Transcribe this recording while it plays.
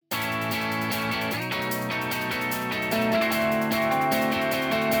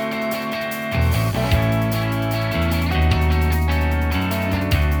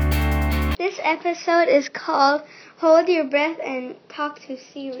episode is called Hold Your Breath and Talk to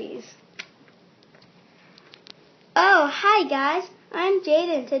Series. Oh, hi guys. I'm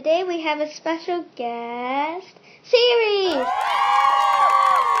Jaden. Today we have a special guest, Series.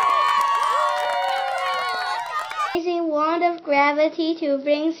 Using wand of gravity to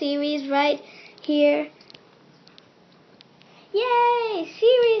bring Series right here. Yay!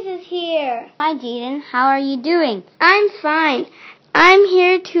 Series is here. Hi, Jaden. How are you doing? I'm fine. I'm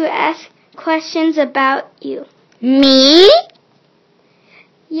here to ask questions about you. Me?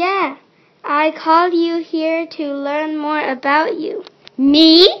 Yeah, I called you here to learn more about you.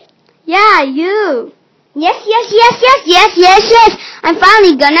 Me? Yeah, you. Yes. I'm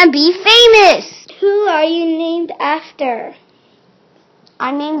finally gonna be famous. Who are you named after?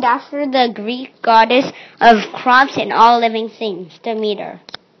 I'm named after the Greek goddess of crops and all living things, Demeter.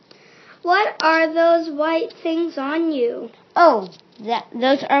 What are those white things on you? Oh,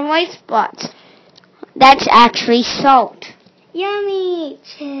 those are white spots. That's actually salt. Yummy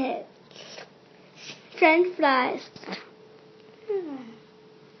chips. French fries.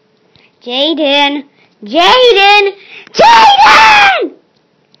 Jaden!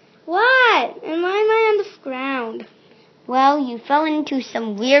 What? And why am I on the ground? Well, you fell into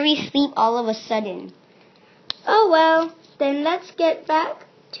some weary sleep all of a sudden. Oh well, then let's get back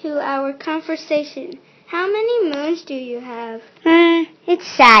to our conversation. How many moons do you have? It's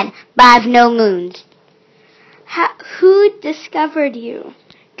sad, but I have no moons. Who discovered you?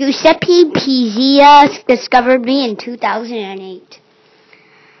 Giuseppe Pizia discovered me in 2008.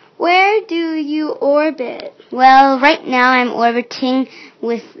 Where do you orbit? Well, right now I'm orbiting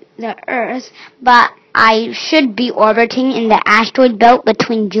with the Earth, but I should be orbiting in the asteroid belt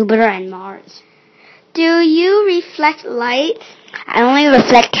between Jupiter and Mars. Do you reflect light? I only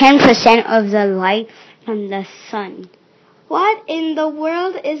reflect 10% of the light from the sun. What in the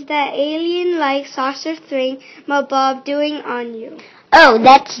world is that alien-like saucer thing Bob doing on you? Oh,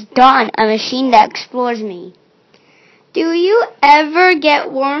 that's Dawn, a machine that explores me. Do you ever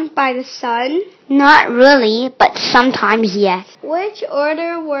get warmed by the sun? Not really, but sometimes yes. Which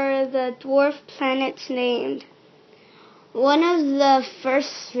order were the dwarf planets named? One of the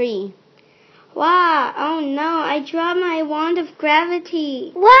first three. Wow, oh no, I dropped my wand of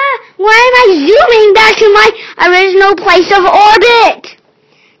gravity. Why am I zooming back to my original place of orbit?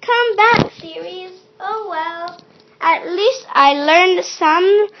 Come back, Series. Oh well. At least I learned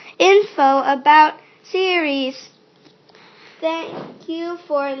some info about Series. Thank you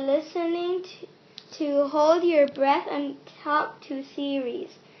for listening to Hold Your Breath and Talk to Series.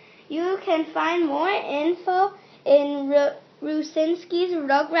 You can find more info in Rusinski's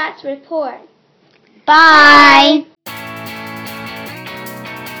Rugrats Report. Bye.